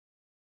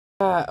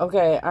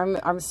Okay,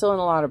 I'm still in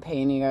a lot of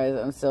pain, you guys.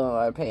 I'm still in a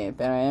lot of pain,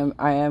 but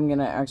I am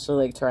gonna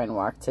actually like try and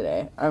walk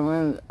today.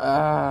 I'm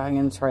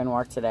gonna try and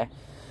walk today.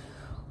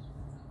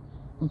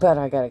 But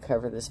I gotta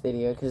cover this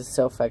video because it's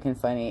so fucking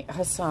funny.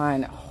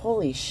 Hassan,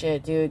 holy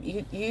shit, dude,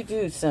 you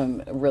do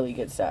some really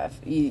good stuff.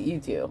 You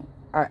do.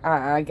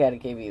 I gotta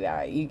give you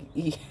that. You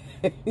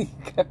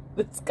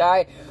this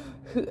guy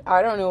who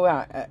I don't know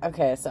about.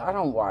 Okay, so I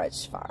don't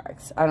watch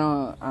Fox. I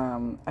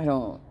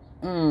don't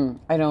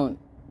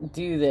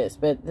do this,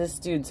 but this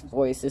dude's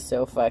voice is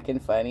so fucking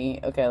funny.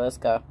 Okay, let's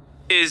go.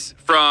 Is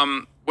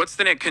from, what's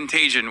the name?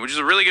 Contagion, which is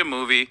a really good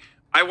movie.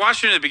 I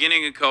watched it in the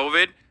beginning of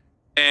COVID,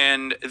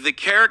 and the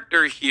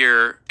character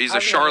here is a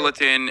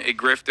charlatan, a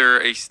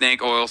grifter, a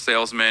snake oil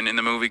salesman in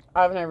the movie.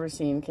 I've never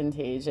seen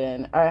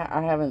Contagion.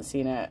 I haven't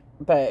seen it,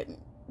 but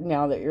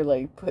now that you're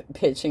like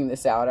pitching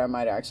this out, I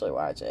might actually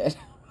watch it.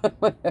 I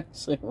might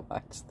actually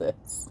watch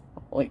this.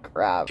 Holy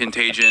crap.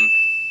 Contagion.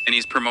 And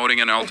he's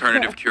promoting an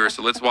alternative cure,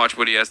 so let's watch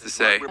what he has to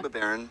say.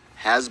 Ribavirin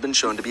has been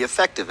shown to be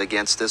effective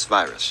against this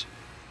virus.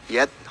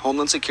 Yet,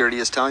 Homeland Security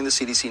is telling the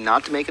CDC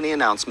not to make any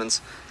announcements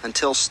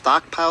until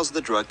stockpiles of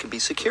the drug can be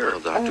secured. Well,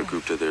 Dr.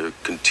 Gupta, there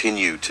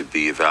continue to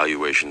be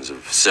evaluations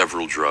of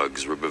several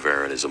drugs.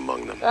 Ribavirin is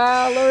among them.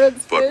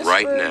 But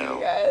right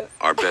now,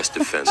 our best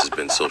defense has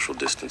been social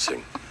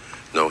distancing.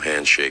 No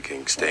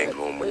handshaking, staying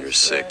home when you're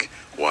sick,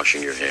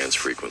 washing your hands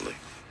frequently.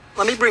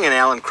 Let me bring in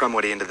Alan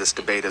Crumwoody into this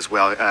debate as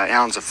well.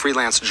 Alan's a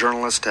freelance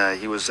journalist.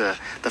 He was the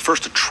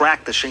first to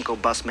track the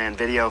Shinko Busman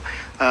video.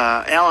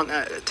 Alan,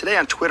 today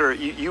on Twitter,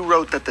 you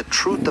wrote that the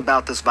truth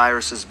about this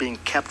virus is being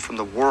kept from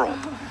the world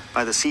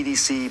by the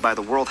CDC, by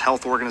the World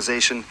Health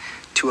Organization,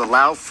 to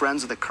allow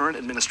friends of the current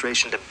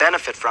administration to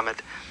benefit from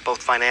it,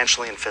 both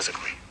financially and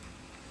physically.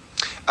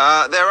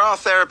 There are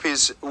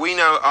therapies we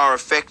know are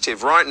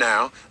effective right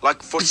now,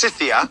 like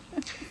forsythia,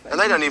 and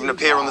they don't even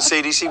appear on the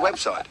CDC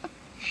website.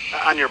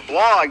 On your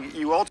blog,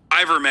 you also...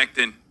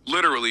 Ivermectin,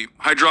 literally,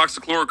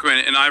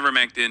 hydroxychloroquine and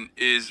ivermectin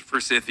is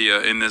forsythia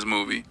in this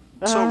movie.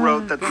 Also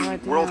wrote that the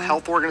World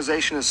Health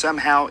Organization is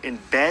somehow in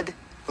bed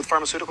with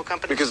pharmaceutical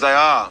companies? Because they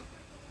are.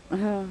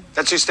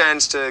 That's who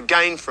stands to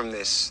gain from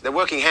this. They're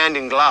working hand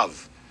in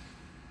glove.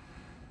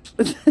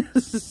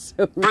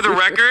 So For the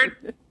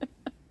record,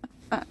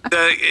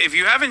 if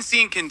you haven't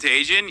seen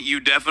Contagion, you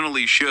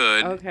definitely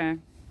should. Okay.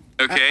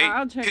 Okay?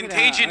 I'll check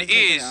Contagion it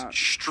out. is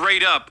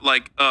straight up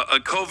like a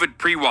COVID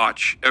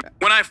pre-watch.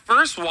 When I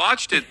first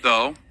watched it,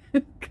 though...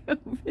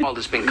 All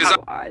this been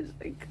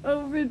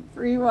COVID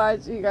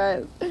pre-watch, you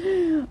guys.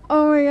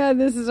 Oh my god,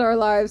 this is our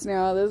lives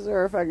now. This is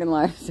our fucking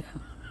lives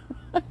now.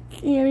 I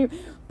can't even...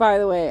 By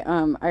the way,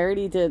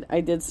 I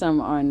did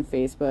some on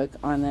Facebook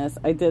on this.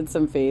 I did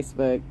some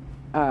Facebook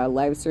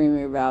live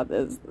streaming about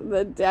this.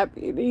 The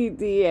deputy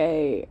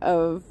DA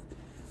of...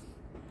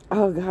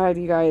 Oh god,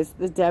 you guys,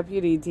 the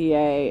deputy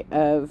DA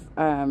of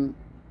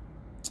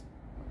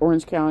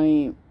Orange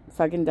County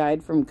fucking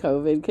died from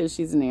COVID because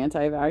she's an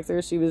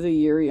anti-vaxxer. She was a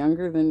year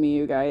younger than me,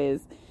 you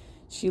guys.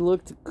 She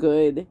looked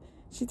good.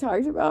 She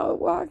talked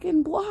about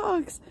walking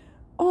blocks.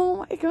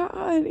 Oh my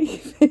god,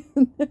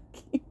 even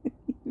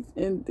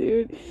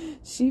dude,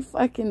 she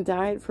fucking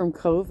died from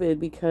COVID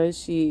because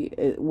she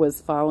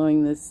was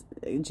following this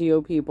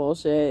GOP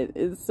bullshit.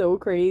 It's so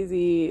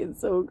crazy.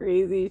 It's so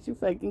crazy. She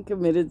fucking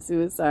committed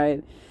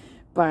suicide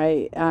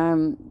by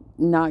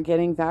not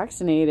getting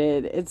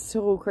vaccinated. It's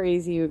so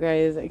crazy, you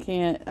guys.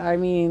 I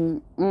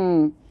mean,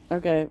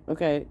 okay.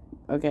 I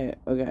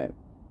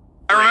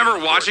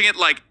remember watching it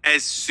like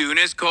as soon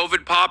as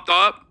COVID popped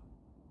up,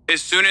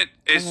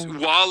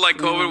 while like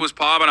COVID was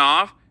popping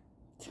off.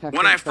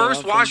 When I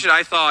first watched it,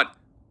 I thought,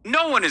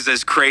 no one is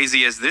as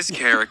crazy as this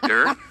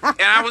character,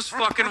 and I was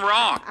fucking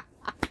wrong.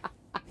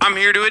 I'm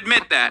here to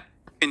admit that.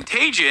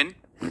 Contagion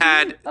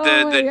had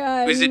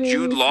is it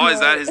Jude Law? Is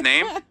that his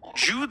name?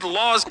 Jude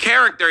Law's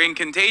character in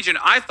Contagion,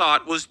 I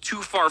thought, was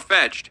too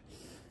far-fetched.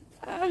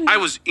 I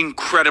was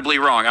incredibly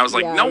wrong. I was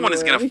like, no one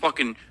is going to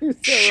fucking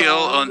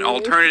shill an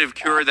alternative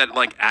cure that,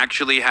 like,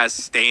 actually has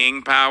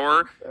staying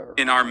power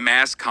in our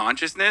mass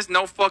consciousness.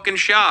 No fucking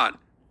shot.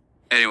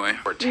 Anyway.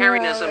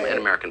 Authoritarianism in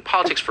American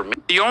politics for me.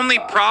 The only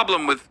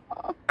problem with...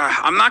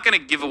 I'm not going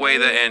to give away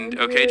the end,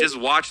 okay? Just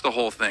watch the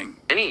whole thing.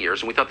 Many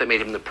years, and we thought that made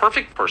him the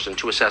perfect person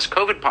to assess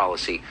COVID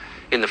policy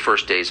in the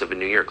first days of a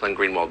new year. Glenn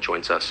Greenwald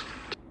joins us.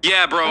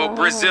 Yeah, bro,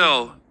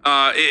 Brazil.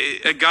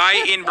 A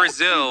guy in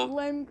Brazil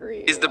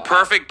is the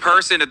perfect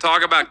person to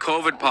talk about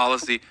COVID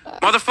policy.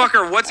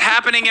 Motherfucker, what's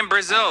happening in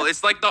Brazil?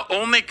 It's like the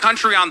only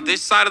country on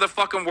this side of the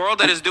fucking world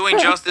that is doing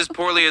just as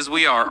poorly as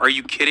we are. Are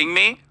you kidding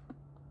me?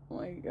 Oh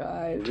my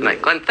god.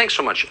 Tonight, Glenn, thanks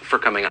so much for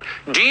coming on.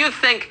 Do you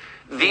think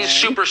these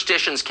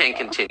superstitions can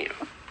continue?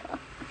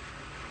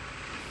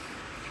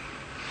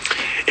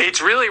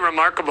 It's really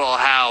remarkable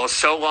how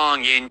so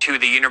long into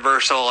the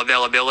universal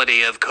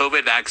availability of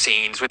COVID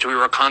vaccines, which we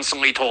were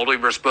constantly told we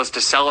were supposed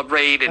to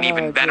celebrate and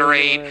even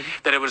venerate,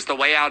 that it was the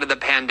way out of the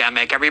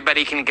pandemic.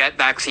 Everybody can get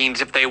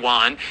vaccines if they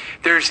want.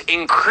 There's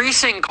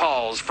increasing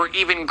calls for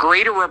even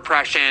greater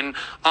repression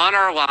on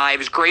our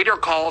lives, greater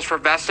calls for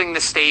vesting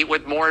the state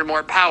with more and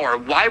more power.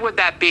 Why would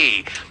that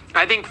be?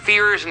 I think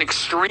fear is an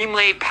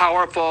extremely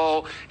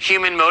powerful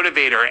human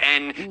motivator,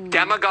 and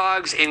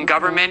demagogues in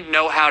government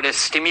know how to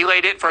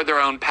stimulate it for their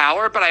own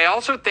power. But I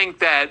also think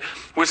that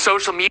with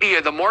social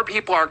media, the more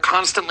people are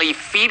constantly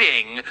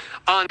feeding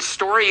on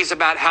stories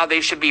about how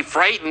they should be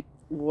frightened.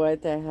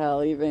 What the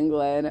hell, even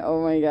Glenn?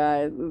 Oh my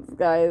God, this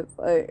guy's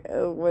like,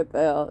 what the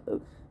hell?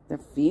 They're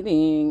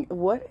feeding.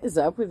 What is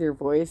up with your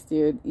voice,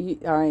 dude?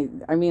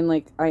 I mean,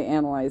 like, I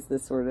analyze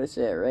this sort of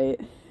shit, right?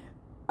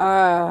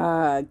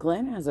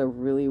 Glenn has a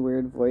really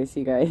weird voice,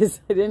 you guys.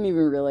 I didn't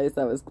even realize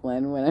that was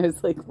Glenn when I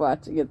was, like,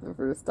 watching it the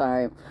first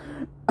time.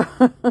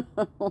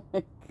 Oh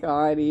my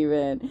God,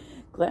 even.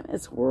 Glenn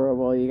is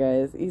horrible, you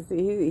guys. He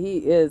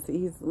is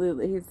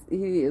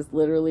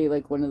literally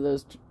like one of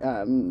those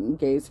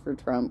gays for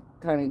Trump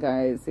kind of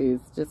guys. He's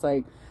just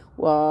like,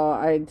 well,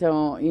 I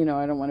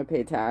don't want to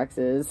pay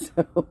taxes.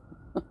 So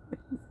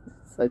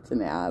such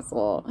an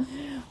asshole.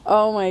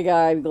 Oh my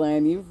God,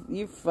 Glenn,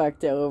 you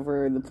fucked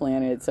over the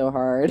planet so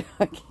hard.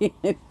 I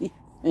can't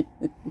even.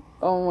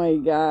 Oh my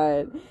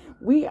God.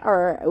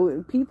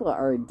 People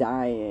are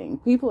dying.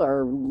 People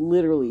are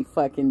literally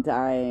fucking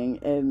dying.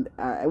 And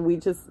we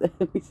just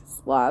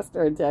lost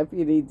our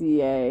deputy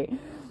DA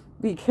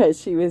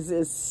because she was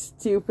just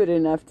stupid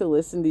enough to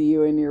listen to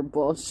you and your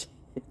bullshit.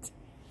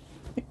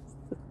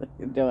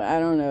 I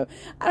don't know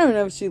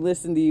if she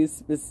listened to you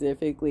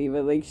specifically,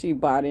 but like she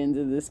bought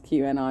into this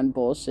QAnon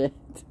bullshit.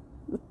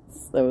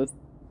 So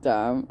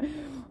dumb.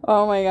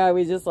 Oh my God,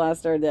 we just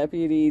lost our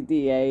deputy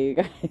DA, you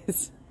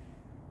guys.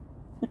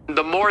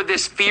 The more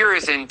this fear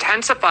is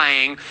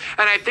intensifying,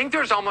 and I think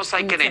there's almost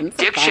like an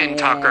addiction,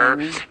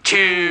 Tucker,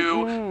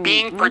 to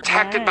being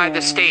protected by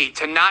the state,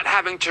 to not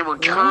having to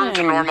return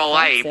to normal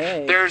life.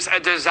 There's a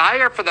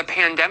desire for the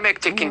pandemic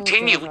to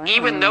continue,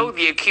 even though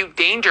the acute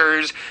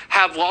dangers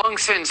have long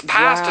since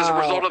passed as a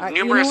result of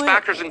numerous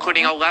factors,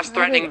 including a less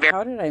threatening variant.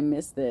 How did I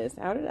miss this?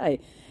 How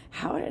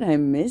did I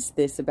miss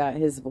this about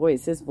his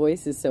voice? His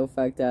voice is so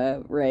fucked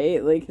up,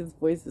 right? Like, his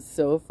voice is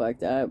so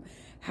fucked up.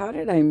 How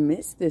did I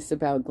miss this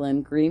about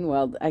Glenn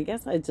Greenwald? I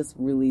guess I just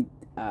really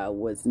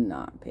was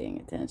not paying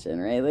attention,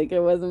 right? Like, I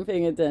wasn't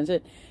paying attention.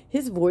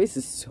 His voice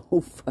is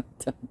so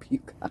fucked up, you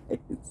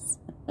guys.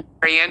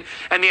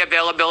 And the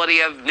availability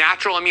of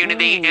natural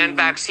immunity and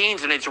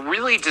vaccines. And it's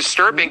really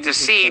disturbing to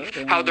see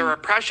how the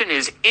repression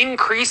is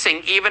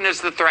increasing even as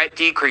the threat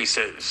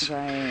decreases.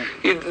 Right.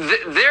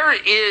 There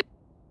is...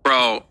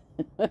 Bro,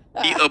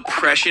 the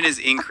oppression is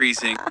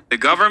increasing. The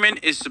government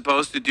is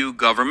supposed to do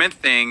government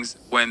things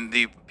when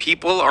the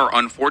people are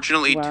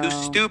unfortunately too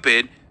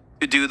stupid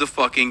to do the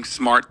fucking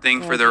smart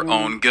thing for their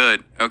own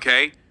good,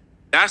 okay?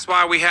 That's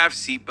why we have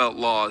seatbelt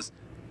laws.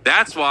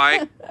 That's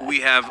why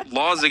we have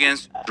laws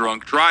against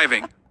drunk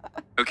driving,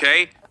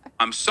 okay?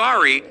 I'm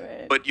sorry,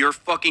 but your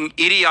fucking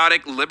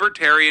idiotic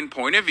libertarian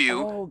point of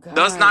view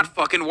does not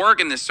fucking work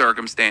in this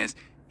circumstance.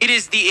 It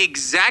is the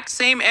exact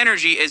same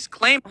energy as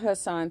claim.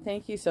 Hassan,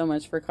 thank you so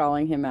much for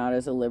calling him out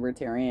as a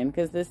libertarian,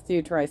 because this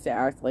dude tries to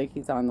act like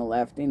he's on the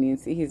left, and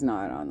he's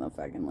not on the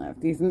fucking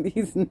left. He's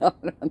not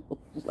on the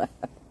left.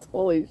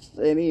 Holy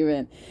shit,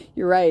 even.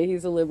 You're right,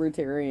 he's a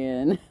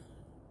libertarian.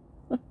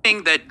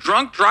 That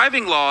drunk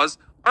driving laws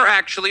are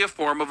actually a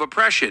form of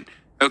oppression,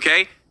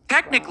 okay?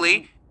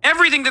 Technically,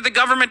 everything that the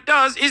government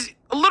does is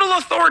a little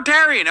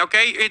authoritarian,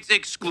 okay? It's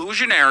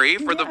exclusionary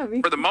for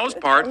the most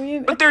part,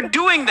 but they're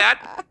doing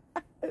that.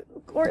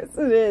 Of course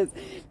it is,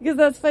 because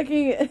that's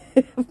fucking,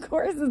 of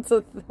course it's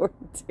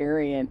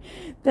authoritarian.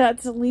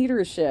 That's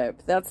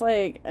leadership. That's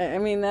like, I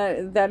mean,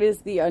 that is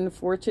the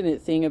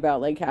unfortunate thing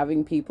about like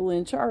having people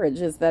in charge,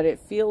 is that it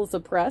feels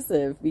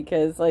oppressive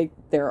because like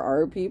there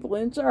are people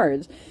in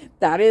charge.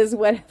 That is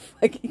what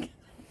fucking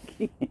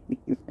I can't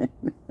even.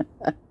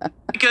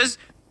 Because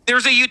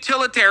there's a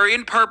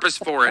utilitarian purpose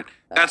for it.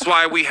 That's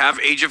why we have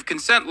age of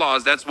consent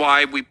laws. That's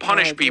why we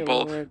punish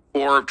people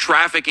for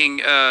trafficking,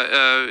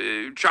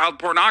 child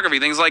pornography,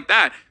 things like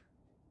that.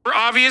 For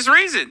obvious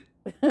reason,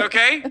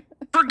 okay?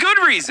 For good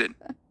reason.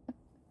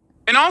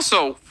 And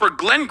also, for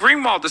Glenn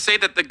Greenwald to say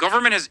that the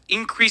government has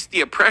increased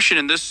the oppression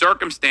in this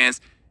circumstance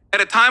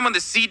at a time when the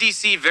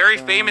CDC very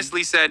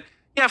famously said,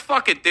 yeah,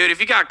 fuck it, dude. If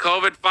you got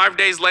COVID 5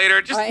 days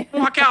later, just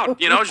walk out,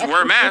 just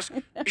wear a mask.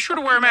 Be sure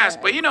to wear a mask,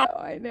 but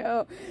I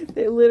know.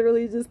 They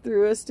literally just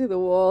threw us to the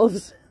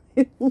wolves.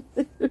 They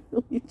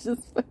literally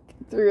just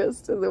fucking threw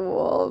us to the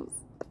wolves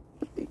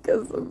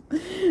because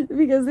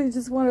they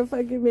just want to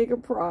fucking make a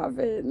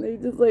profit, and they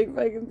just like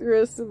fucking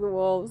threw us to the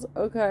wolves.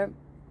 Okay.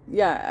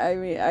 Yeah, I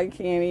mean, I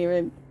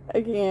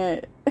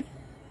can't.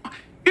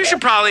 You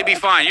should probably be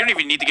fine. You don't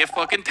even need to get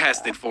fucking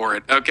tested for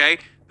it, okay?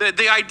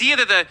 The idea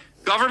that the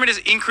government is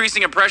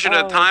increasing oppression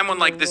at a time when,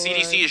 like, the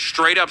CDC is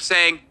straight up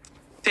saying,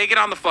 take it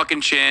on the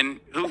fucking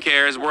chin. Who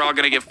cares? We're all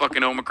going to get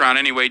fucking Omicron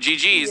anyway.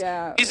 GG's.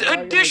 Is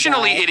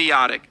additionally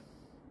idiotic.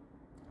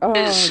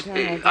 Is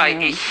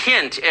a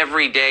hint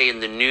every day in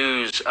the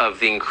news of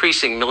the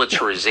increasing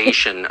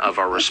militarization of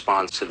our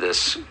response to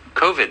this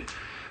COVID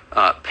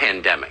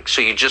pandemic.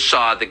 So you just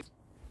saw the...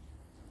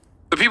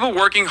 The people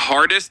working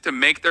hardest to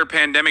make their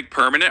pandemic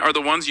permanent are the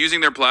ones using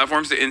their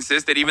platforms to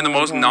insist that even the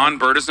most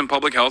non-burdensome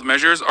public health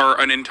measures are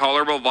an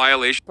intolerable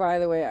violation. By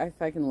the way, I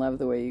fucking love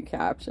the way you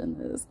caption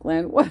this,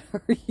 Glenn. What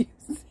are you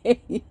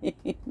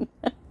saying?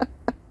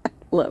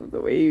 Love the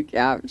way you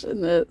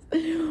caption this.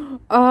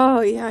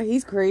 Oh, yeah,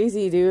 he's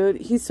crazy, dude.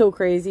 He's so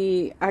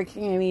crazy. I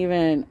can't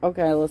even.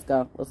 Okay, let's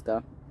go. Let's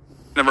go.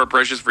 Of our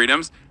precious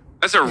freedoms.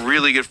 That's a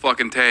really good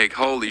fucking take.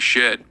 Holy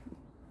shit.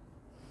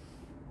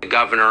 The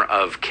governor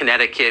of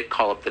Connecticut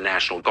call up the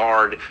National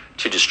Guard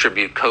to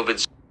distribute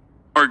COVID.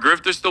 Are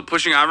grifters still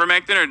pushing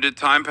ivermectin, or did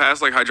time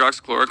pass like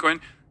hydroxychloroquine?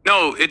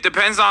 No, it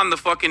depends on the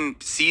fucking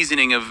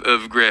seasoning of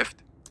grift.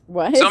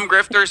 What? Some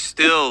grifters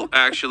still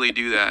actually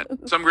do that.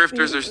 Some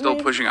grifters are still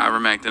pushing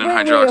ivermectin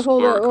and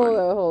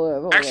hydroxychloroquine.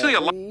 Hold up. Actually,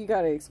 a lot. You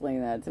gotta explain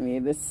that to me.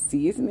 The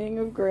seasoning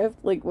of grift?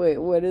 Like, wait,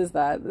 what is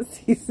that? The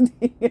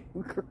seasoning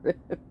of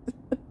grift?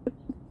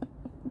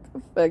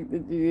 Fuck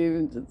did you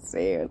even just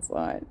say it's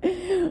on?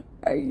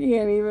 I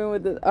can't even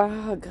with this.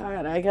 Oh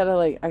god, I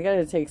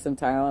gotta take some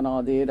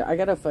Tylenol, dude. I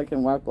gotta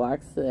fucking walk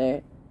blocks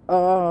today.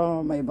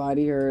 Oh, my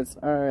body hurts.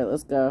 All right,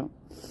 let's go.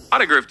 A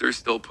lot of grifters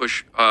still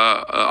push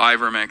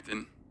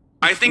ivermectin.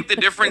 I think the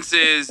difference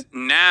is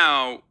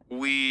now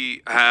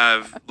we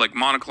have like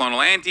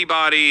monoclonal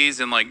antibodies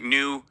and like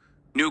new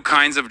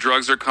kinds of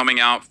drugs are coming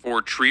out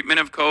for treatment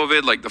of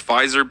COVID, like the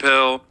Pfizer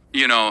pill.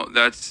 You know,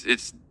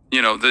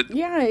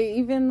 yeah,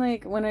 even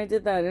like when I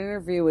did that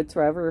interview with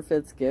Trevor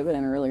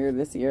Fitzgibbon earlier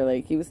this year,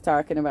 like he was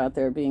talking about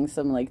there being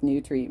some like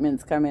new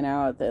treatments coming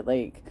out that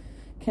like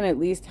can at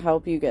least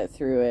help you get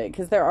through it.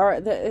 Because there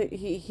are,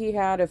 he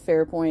had a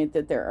fair point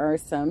that there are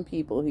some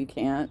people who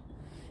can't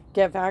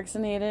get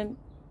vaccinated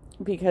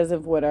because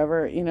of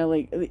whatever, you know,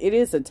 like it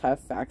is a tough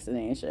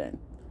vaccination.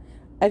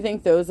 I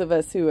think those of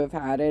us who have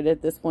had it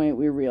at this point,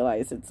 we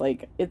realize it's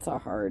like, it's a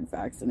hard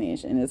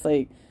vaccination. It's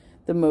like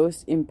the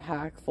most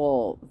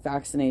impactful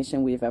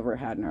vaccination we've ever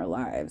had in our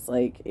lives.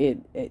 Like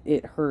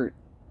it hurt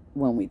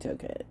when we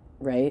took it,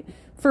 right?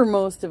 For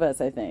most of us,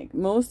 I think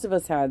most of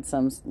us had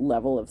some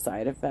level of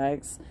side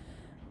effects.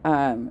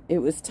 It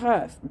was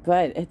tough,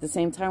 but at the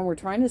same time, we're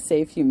trying to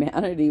save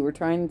humanity. We're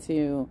trying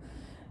to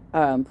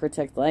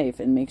protect life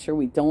and make sure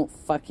we don't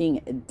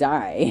fucking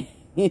die,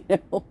 you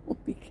know,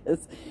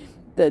 because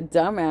the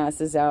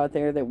dumbasses out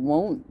there that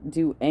won't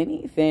do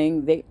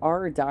anything, they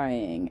are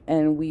dying.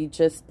 And we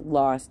just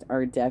lost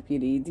our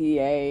deputy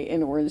DA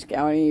in Orange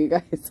County. You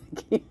guys,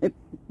 I can't.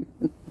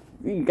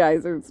 You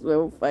guys are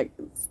so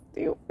fucking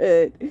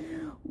stupid.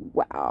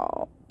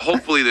 Wow.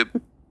 Hopefully the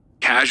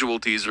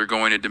casualties are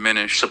going to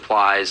diminish.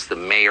 Supplies. The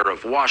mayor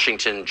of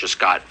Washington just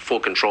got full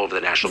control of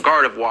the National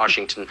Guard of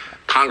Washington.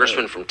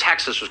 Congressman from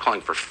Texas was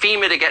calling for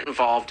FEMA to get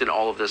involved in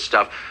all of this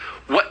stuff.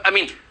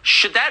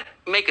 Should that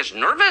make us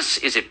nervous?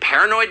 Is it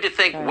paranoid to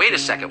think, wait a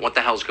second, what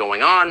the hell's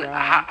going on?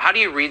 Yeah. How do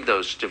you read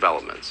those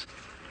developments?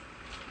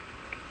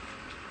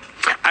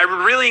 I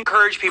would really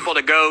encourage people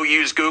to go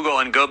use Google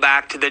and go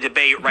back to the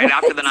debate right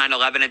after the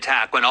 9/11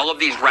 attack when all of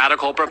these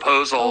radical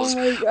proposals.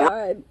 Oh my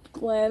God,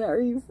 Glenn, are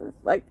you for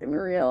fucking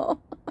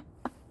real?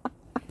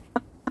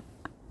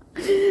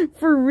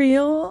 For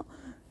real?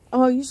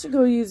 Oh, you should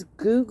go use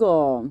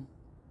Google.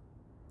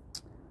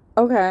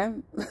 Okay.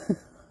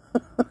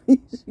 You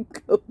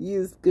should go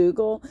use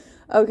Google.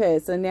 Okay,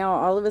 so now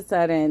all of a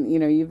sudden, you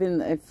know, you've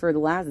been for the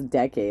last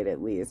decade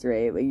at least,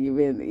 right? Like you've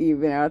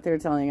been out there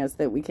telling us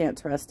that we can't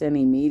trust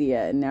any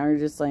media, and now you're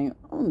just saying,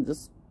 "Oh,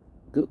 just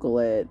Google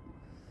it."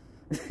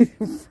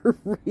 For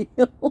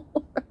real?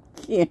 I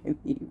can't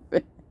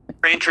even.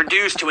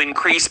 Introduced to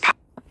increase power.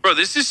 Bro,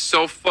 this is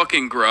so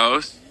fucking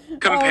gross.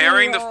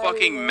 Comparing the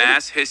fucking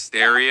mass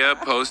hysteria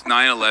post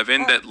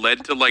 9/11 that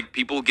led to like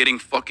people getting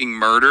fucking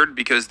murdered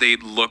because they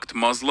looked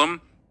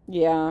Muslim.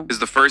 Yeah. Because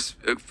the first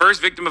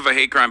victim of a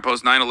hate crime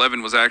post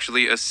 9/11 was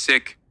actually a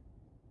sick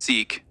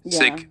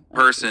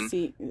person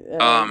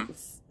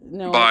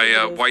by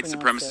a white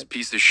supremacist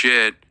piece of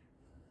shit.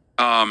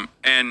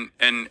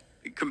 And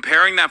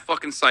comparing that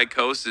fucking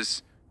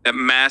psychosis, that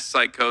mass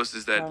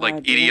psychosis, that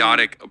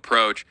idiotic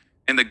approach,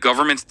 and the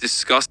government's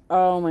disgust.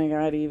 Oh my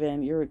God,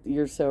 even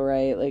you're so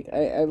right. Like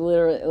I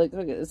literally like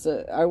okay,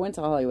 so I went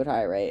to Hollywood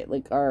High, right?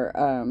 Like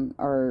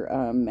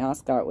our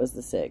mascot was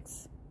the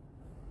Six.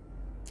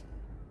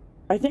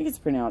 I think it's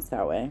pronounced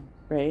that way,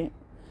 right?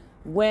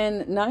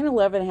 When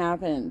 9/11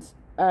 happened,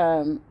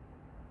 I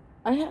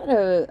had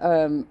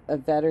a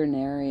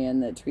veterinarian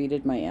that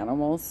treated my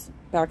animals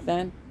back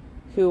then,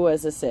 who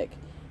was a Sikh,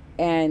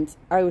 and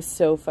I was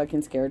so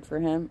fucking scared for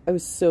him. I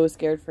was so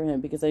scared for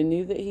him because I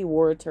knew that he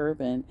wore a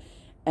turban,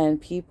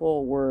 and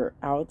people were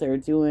out there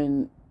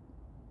doing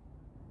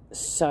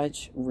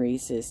such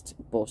racist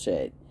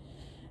bullshit.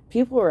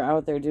 People were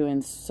out there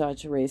doing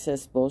such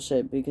racist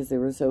bullshit because they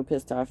were so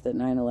pissed off that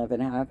 9/11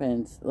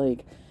 happened.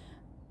 Like,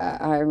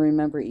 I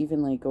remember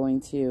even, like, going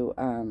to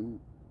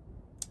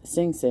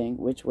Sing Sing,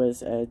 which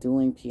was a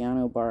dueling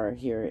piano bar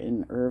here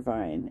in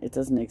Irvine. It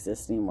doesn't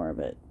exist anymore,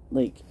 but,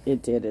 like,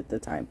 it did at the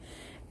time.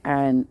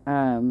 And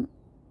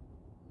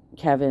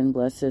Kevin,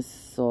 bless his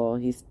soul,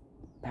 he's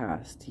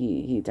passed.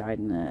 He died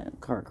in a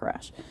car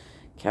crash.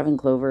 Kevin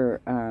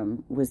Clover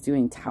was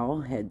doing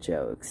towel head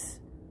jokes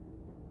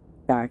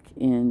back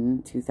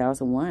in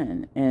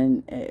 2001.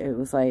 And it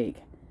was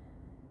like,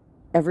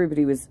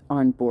 everybody was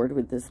on board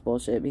with this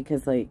bullshit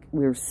because, like,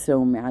 we were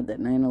so mad that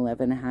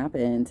 9/11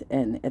 happened.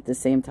 And at the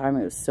same time,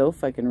 it was so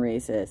fucking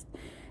racist.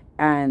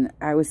 And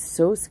I was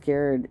so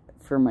scared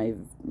for my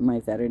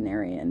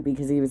veterinarian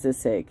because he was a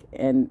sick.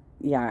 And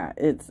yeah,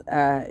 it's,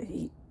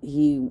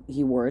 he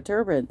wore a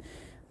turban.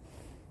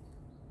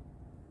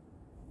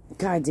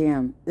 God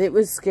damn. It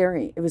was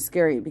scary. It was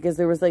scary because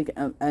there was like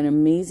an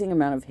amazing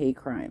amount of hate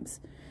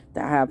crimes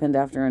that happened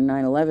after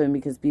 9/11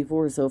 because people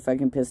were so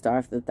fucking pissed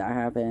off that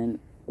happened.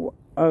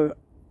 Oh,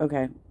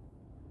 okay.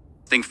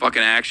 Think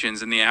fucking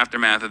actions in the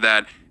aftermath of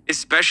that,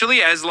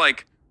 especially as,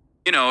 like,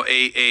 you know,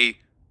 a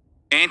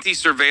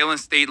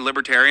anti-surveillance state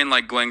libertarian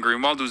like Glenn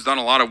Greenwald, who's done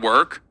a lot of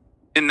work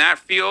in that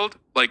field,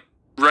 like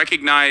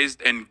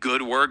recognized and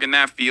good work in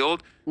that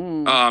field.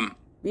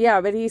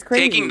 Yeah, but he's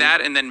crazy. Taking that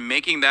and then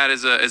making that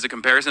as a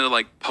comparison to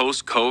like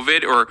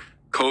post-COVID or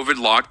COVID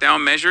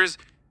lockdown measures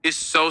is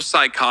so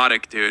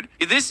psychotic, dude.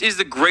 This is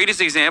the greatest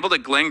example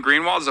that Glenn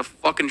Greenwald is a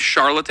fucking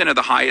charlatan of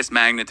the highest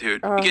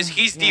magnitude. Because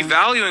he's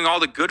devaluing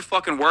all the good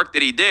fucking work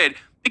that he did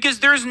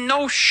because there's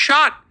no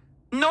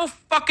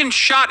fucking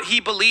shot he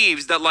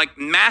believes that, like,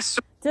 mass...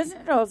 Doesn't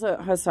it also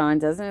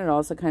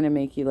kind of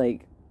make you,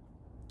 like,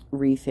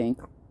 rethink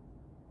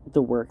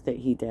the work that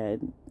he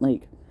did?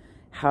 Like,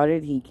 how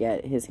did he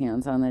get his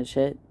hands on that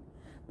shit?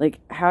 Like,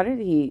 how did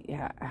he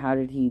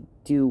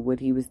do what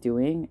he was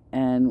doing?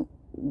 And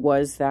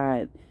was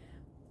that,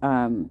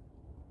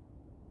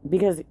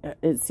 because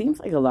it seems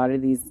like a lot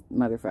of these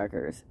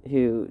motherfuckers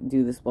who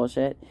do this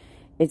bullshit,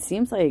 it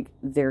seems like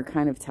they're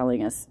kind of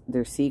telling us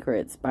their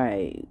secrets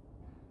by,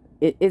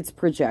 it's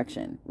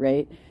projection,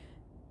 right?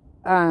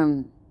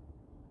 Doesn't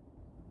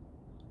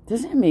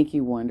it make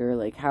you wonder,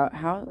 like,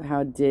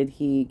 how did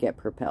he get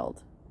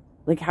propelled?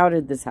 Like, how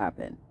did this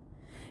happen?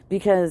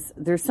 Because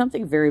there's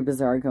something very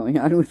bizarre going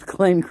on with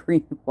Glenn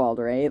Greenwald,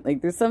 right?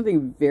 Like, there's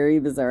something very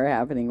bizarre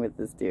happening with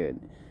this dude.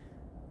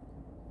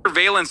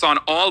 Surveillance on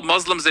all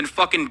Muslims in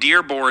fucking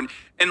Dearborn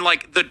and,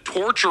 like, the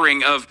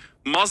torturing of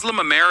Muslim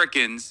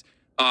Americans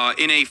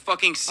in a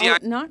fucking CIA...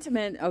 not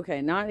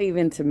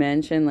even to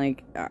mention,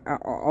 like,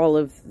 all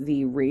of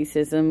the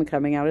racism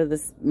coming out of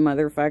this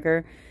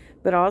motherfucker.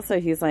 But also,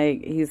 so he's not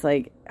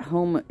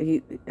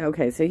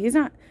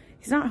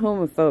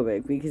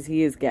homophobic because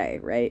he is gay,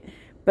 right?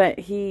 But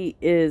he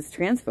is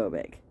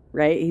transphobic,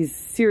 right? He's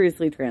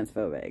seriously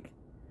transphobic.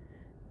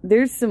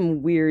 There's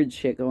some weird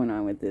shit going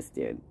on with this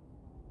dude.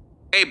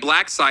 A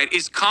black site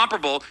is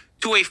comparable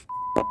to a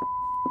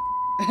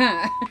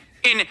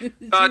in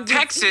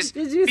Texas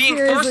being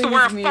forced to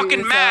wear a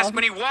fucking mask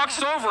when he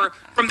walks over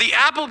from the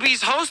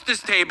Applebee's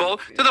hostess table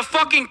to the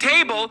fucking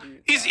table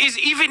is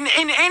even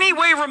in any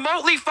way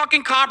remotely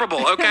fucking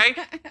comparable, okay?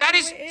 That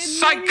is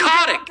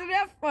psychotic.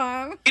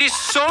 It is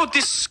so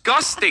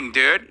disgusting,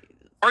 dude.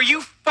 Are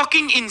you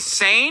fucking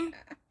insane?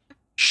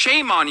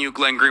 Shame on you,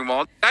 Glenn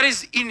Greenwald. That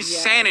is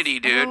insanity,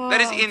 dude. That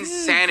is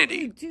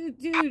insanity.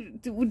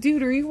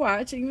 Dude, are you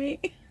watching me?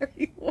 Are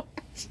you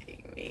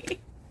watching me?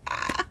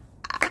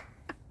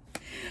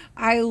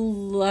 I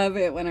love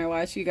it when I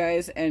watch you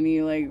guys and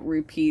you, like,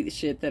 repeat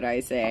shit that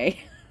I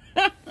say.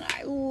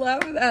 I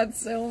love that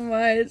so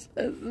much.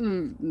 That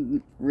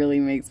really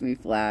makes me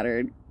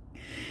flattered.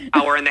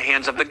 Power in the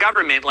hands of the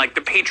government, like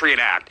the Patriot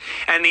Act.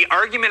 And the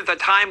argument at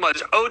the time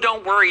was, oh,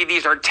 don't worry,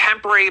 these are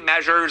temporary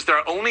measures.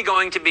 They're only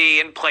going to be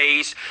in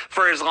place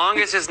for as long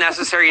as is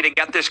necessary to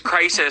get this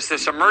crisis,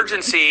 this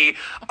emergency,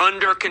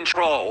 under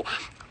control.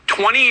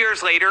 20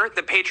 years later,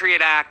 the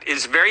Patriot Act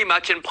is very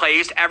much in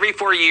place. Every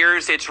 4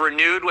 years, it's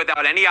renewed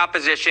without any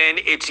opposition.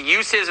 Its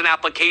uses and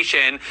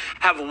application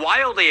have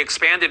wildly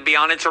expanded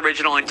beyond its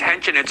original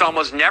intention. It's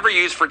almost never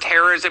used for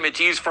terrorism. It's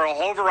used for a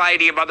whole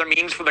variety of other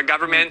means for the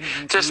government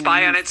to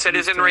spy on its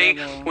citizenry.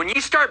 When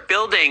you start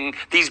building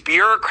these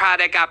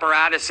bureaucratic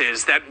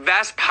apparatuses that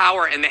vest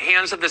power in the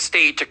hands of the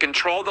state to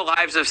control the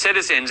lives of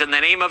citizens in the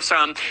name of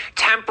some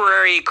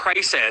temporary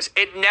crisis,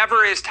 it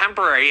never is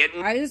temporary.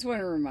 I just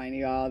want to remind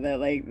you all that,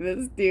 like,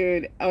 this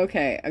dude,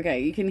 okay,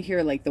 you can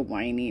hear, like, the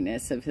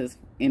whininess of his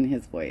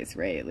voice,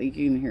 right? Like,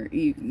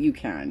 you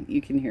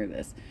can hear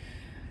this.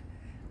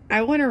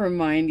 I want to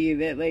remind you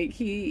that, like,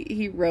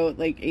 he wrote,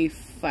 like, a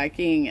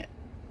fucking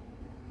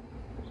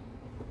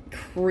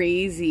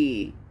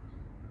crazy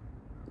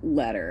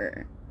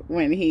letter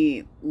when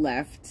he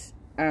left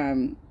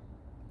The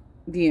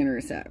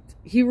Intercept.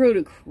 He wrote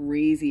a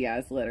crazy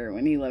ass letter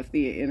when he left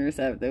The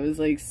Intercept. It was,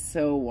 like,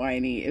 so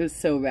whiny. It was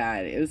so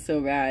bad. It was so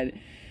bad.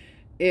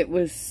 It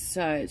was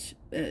so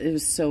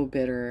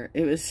bitter.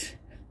 It was,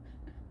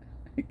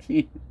 I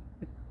can't,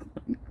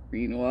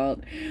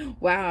 Greenwald.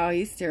 Wow,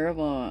 he's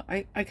terrible.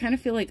 I kind of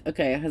feel like,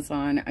 okay,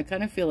 Hassan, I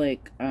kind of feel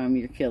like,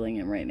 you're killing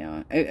him right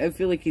now. I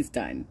feel like he's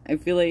done. I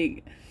feel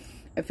like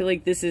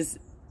this is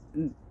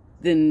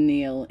the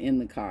nail in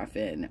the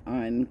coffin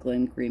on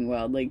Glenn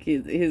Greenwald. Like,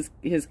 his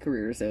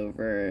career's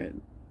over.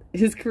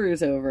 His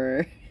career's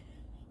over.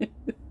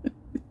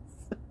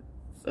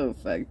 So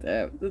fucked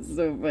up. This is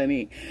so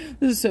funny.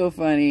 This is so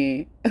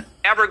funny.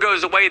 Never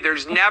goes away.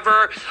 There's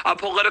never a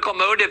political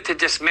motive to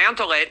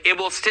dismantle it. It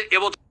will.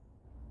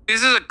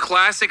 This is a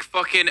classic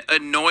fucking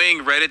annoying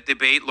Reddit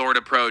debate lord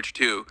approach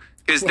too.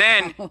 Because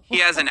then he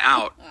has an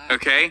out.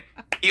 Okay,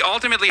 he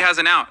ultimately has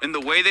an out in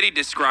the way that he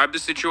described the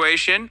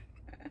situation.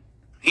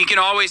 He can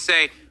always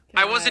say,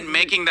 I wasn't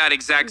making that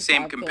exact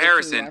same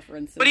comparison,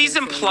 but he's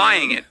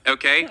implying it,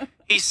 okay?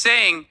 He's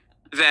saying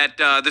that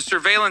the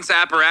surveillance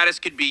apparatus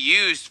could be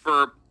used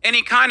for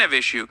any kind of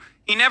issue.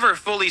 He never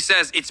fully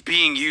says it's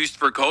being used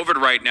for COVID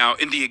right now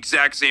in the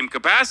exact same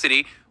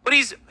capacity, but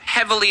he's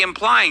heavily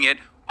implying it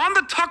on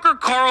the Tucker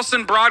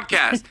Carlson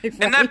broadcast.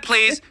 And that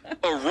plays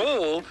a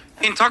role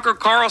in Tucker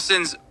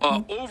Carlson's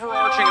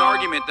overarching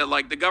argument that,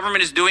 like, the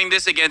government is doing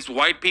this against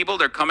white people.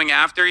 They're coming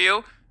after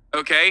you,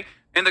 okay?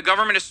 And the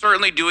government is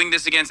certainly doing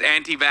this against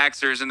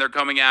anti-vaxxers, and they're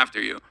coming after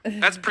you.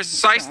 That's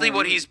precisely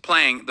what he's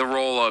playing the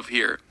role of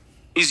here.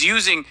 He's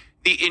using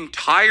the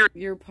entire...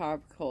 Your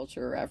pop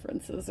culture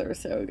references are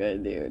so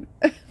good, dude.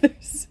 They're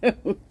so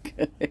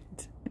good.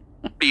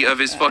 ...of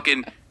his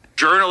fucking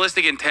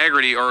journalistic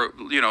integrity, or,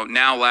 you know,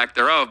 now lack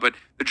thereof, but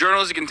the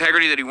journalistic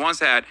integrity that he once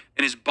had,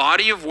 and his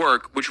body of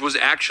work, which was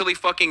actually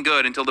fucking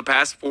good until the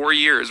past 4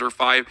 years, or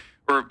 5,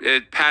 or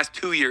past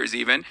 2 years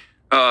even,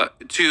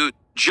 to...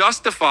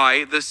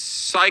 justify the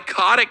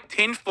psychotic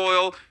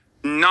tinfoil,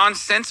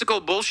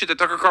 nonsensical bullshit that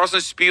Tucker Carlson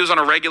spews on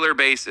a regular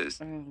basis.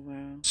 Oh,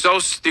 wow. So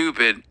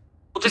stupid.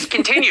 We'll just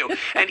continue.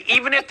 And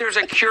even if there's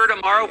a cure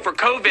tomorrow for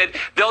COVID,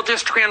 they'll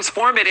just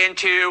transform it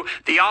into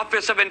the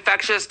Office of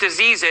Infectious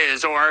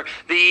Diseases or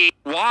the...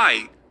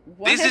 Why?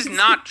 What? This is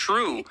not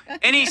true.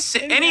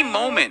 Any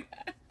moment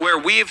where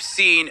we have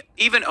seen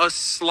even a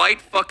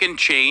slight fucking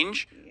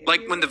change,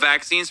 like when the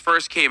vaccines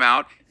first came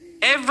out,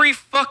 every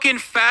fucking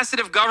facet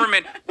of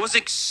government was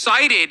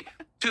excited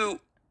to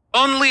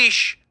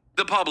unleash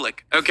the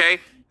public, okay?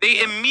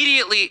 They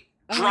immediately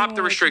dropped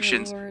the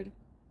restrictions.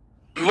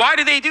 Why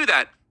did they do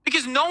that?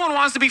 Because no one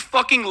wants to be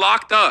fucking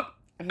locked up.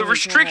 The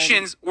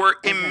restrictions were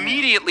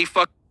immediately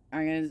fucking...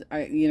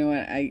 You know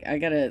what? I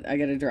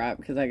gotta drop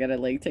because I gotta,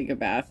 like, take a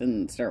bath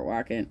and start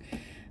walking.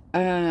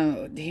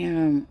 Oh,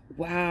 damn.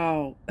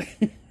 Wow.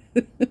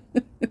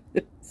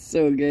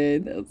 So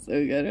good. That's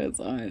so good. It's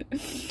on.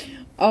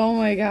 Oh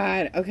my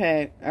god.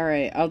 Okay. All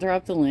right. I'll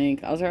drop the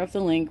link. I'll drop the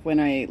link when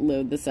I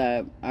load this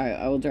up.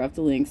 I will drop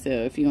the link. So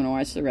if you want to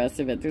watch the rest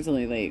of it, there's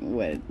only like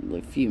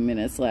a few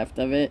minutes left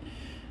of it.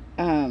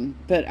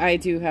 But I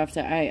do have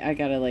to. I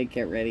gotta, like,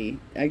 get ready.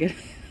 I gotta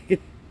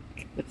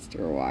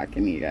start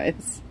walking, you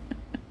guys.